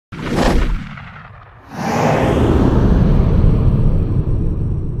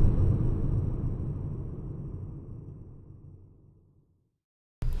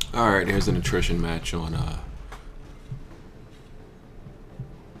here's an attrition match on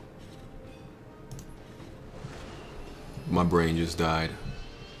my brain just died.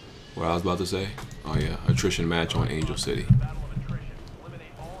 What I was about to say? Oh yeah, attrition match on Angel City.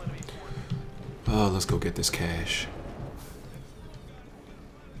 Oh, let's go get this cash.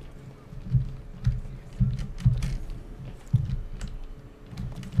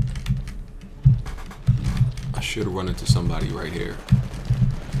 I should run into somebody right here.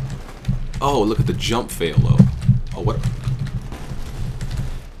 Oh, look at the jump fail though. Oh, what?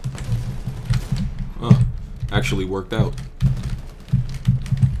 Actually worked out.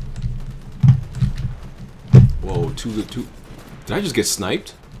 Whoa, two. Did I just get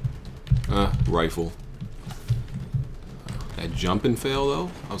sniped? Rifle. That jump and fail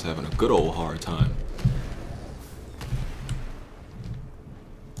though? I was having a good old hard time.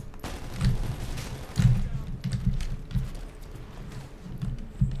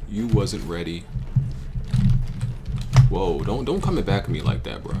 You wasn't ready. Whoa, don't come back at me like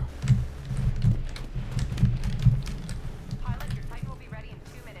that, bro.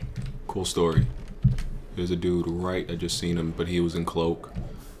 Cool story. There's a dude right, I just seen him, but he was in cloak.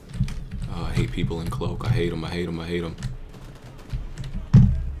 I hate people in cloak. I hate him, I hate him, I hate him.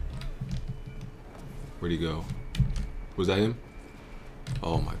 Where'd he go? Was that him?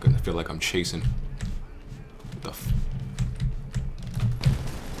 Oh my goodness, I feel like I'm chasing. What the f—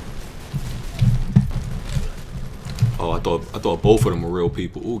 Oh, I thought both of them were real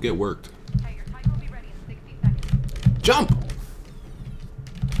people. Ooh, get worked. Jump!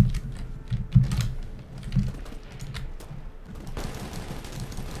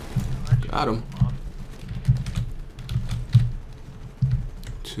 Got him.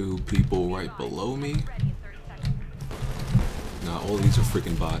 Two people right below me. Nah, all these are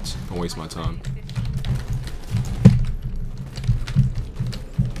freaking bots. Don't waste my time.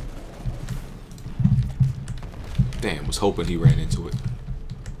 Damn, was hoping he ran into it.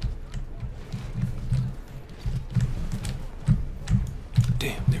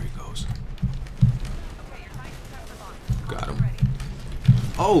 Damn, there he goes. Got him.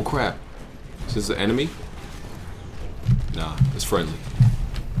 Oh, crap. Is this an enemy? Nah, it's friendly.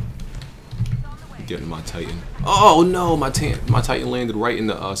 I'm getting my Titan. Oh, no, my Titan landed right in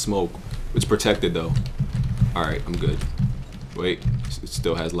the smoke. It's protected, though. Alright, I'm good. Wait, it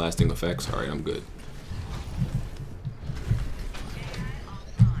still has lasting effects. Alright, I'm good.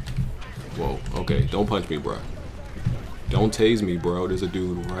 Whoa, okay, don't punch me, bro. Don't tase me, bro. There's a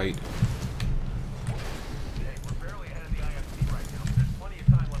dude right.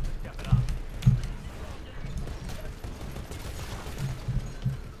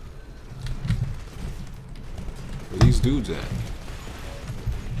 Where these dudes at?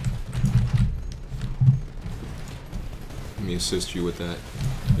 Let me assist you with that.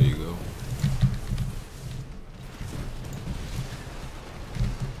 There you go.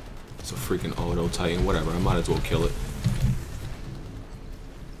 It's a freaking auto Titan. Whatever, I might as well kill it.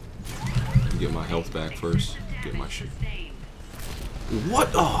 Get my health back first. Get my shit. What?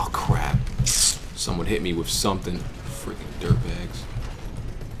 Oh, crap. Someone hit me with something. Freaking dirtbags.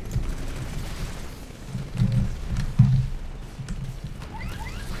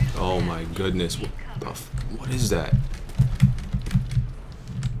 Oh my goodness. What is that?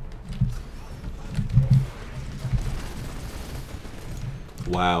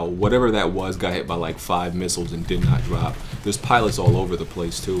 Wow, whatever that was got hit by like 5 missiles and did not drop. There's pilots all over the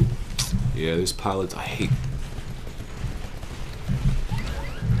place too. Yeah, there's pilots. I hate.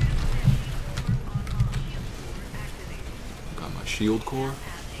 Got my shield core.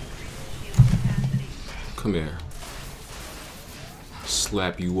 Come here.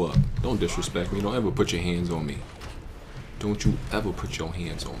 Slap you up. Don't disrespect me. Don't ever put your hands on me. Don't you ever put your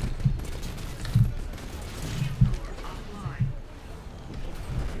hands on me.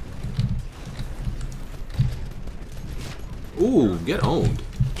 Ooh, get owned.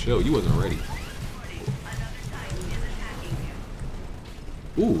 Chill, you wasn't ready.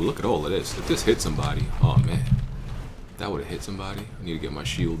 Ooh, look at all of this. If this hit somebody, oh man. That would have hit somebody. I need to get my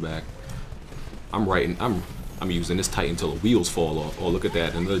shield back. I'm using this Titan until the wheels fall off. Oh, look at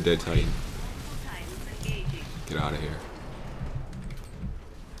that. Another dead Titan. Get out of here.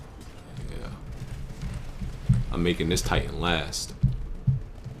 Yeah. I'm making this Titan last.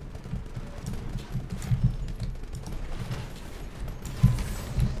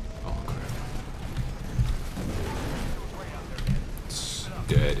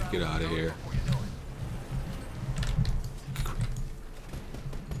 Dead. Get out of here.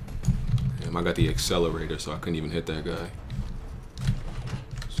 Damn, I got the accelerator, so I couldn't even hit that guy.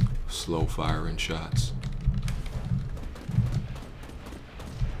 Slow firing shots.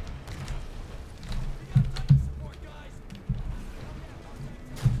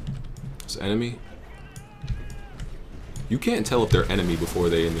 It's enemy. You can't tell if they're enemy before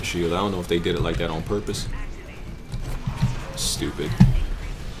they're in the shield. I don't know if they did it like that on purpose. Stupid.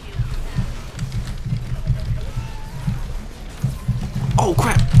 Oh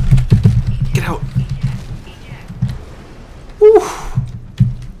crap! Get out! Woo!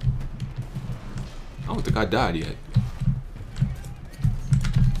 I don't think I died yet.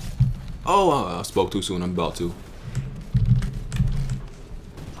 Oh, I spoke too soon. I'm about to.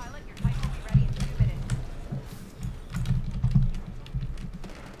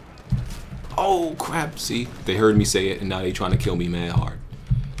 Oh crap! See, they heard me say it, and now they trying to kill me mad hard.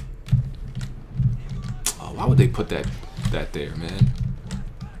 Oh, why would they put that there, man?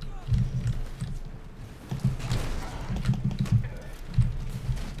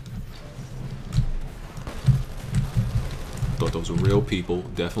 Thought those were real people.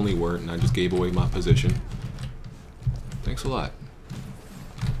 Definitely weren't, and I just gave away my position. Thanks a lot.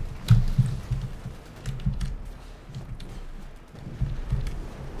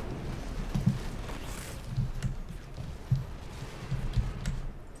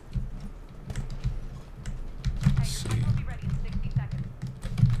 Let's see.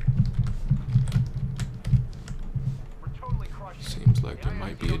 Seems like there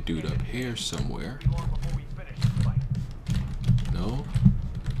might be a dude up here somewhere. No?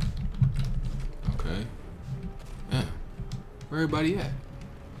 Okay. Yeah. Where everybody at?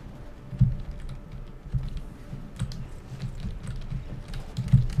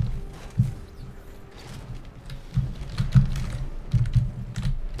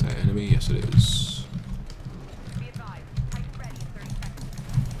 Is that enemy? Yes, it is.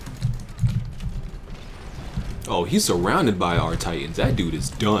 Oh, he's surrounded by our Titans. That dude is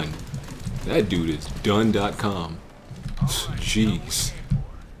done. That dude is done.com. Jeez.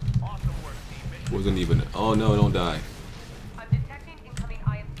 Wasn't even. Oh no, don't die. I'm detecting incoming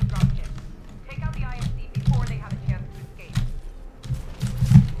IMC dropship. Take out the IMC before they have a chance to escape.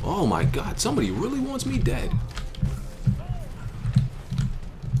 Oh my god, somebody really wants me dead.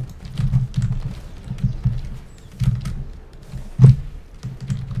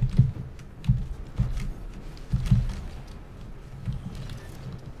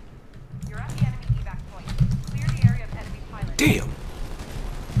 You're at the enemy evac point. Clear the area of enemy pilots. Damn.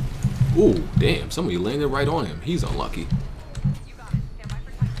 Ooh, damn, somebody landed right on him. He's unlucky. You got it. Stand by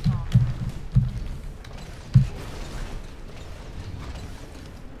for Titanfall.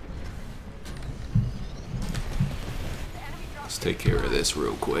 The enemy Let's dropship take care of this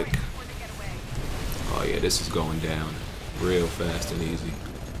real quick. before they get away. Oh yeah, this is going down real fast and easy.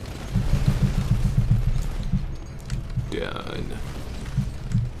 Done.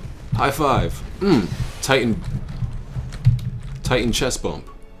 High five. Titan chest bump.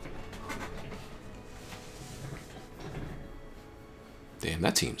 Damn,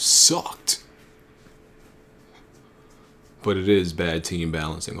 that team sucked. But it is bad team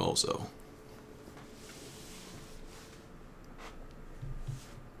balancing also.